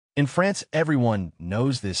In France, everyone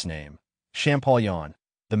knows this name, Champollion,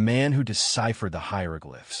 the man who deciphered the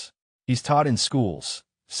hieroglyphs. He's taught in schools,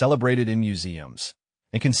 celebrated in museums,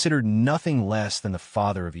 and considered nothing less than the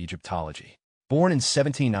father of Egyptology. Born in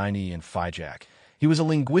 1790 in Figeac, he was a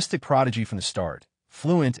linguistic prodigy from the start,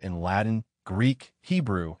 fluent in Latin, Greek,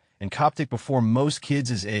 Hebrew, and Coptic before most kids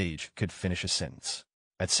his age could finish a sentence.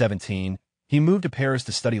 At 17, he moved to Paris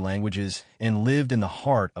to study languages and lived in the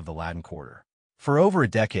heart of the Latin Quarter. For over a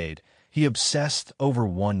decade, he obsessed over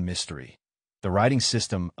one mystery, the writing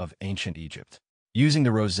system of ancient Egypt. Using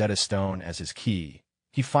the Rosetta Stone as his key,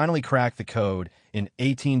 he finally cracked the code in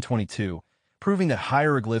 1822, proving that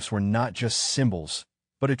hieroglyphs were not just symbols,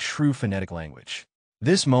 but a true phonetic language.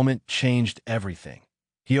 This moment changed everything.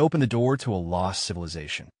 He opened the door to a lost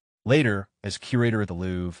civilization. Later, as curator at the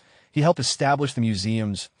Louvre, he helped establish the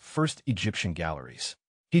museum's first Egyptian galleries.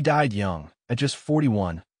 He died young, at just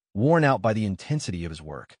 41, worn out by the intensity of his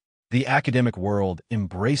work. The academic world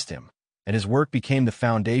embraced him, and his work became the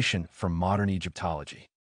foundation for modern Egyptology.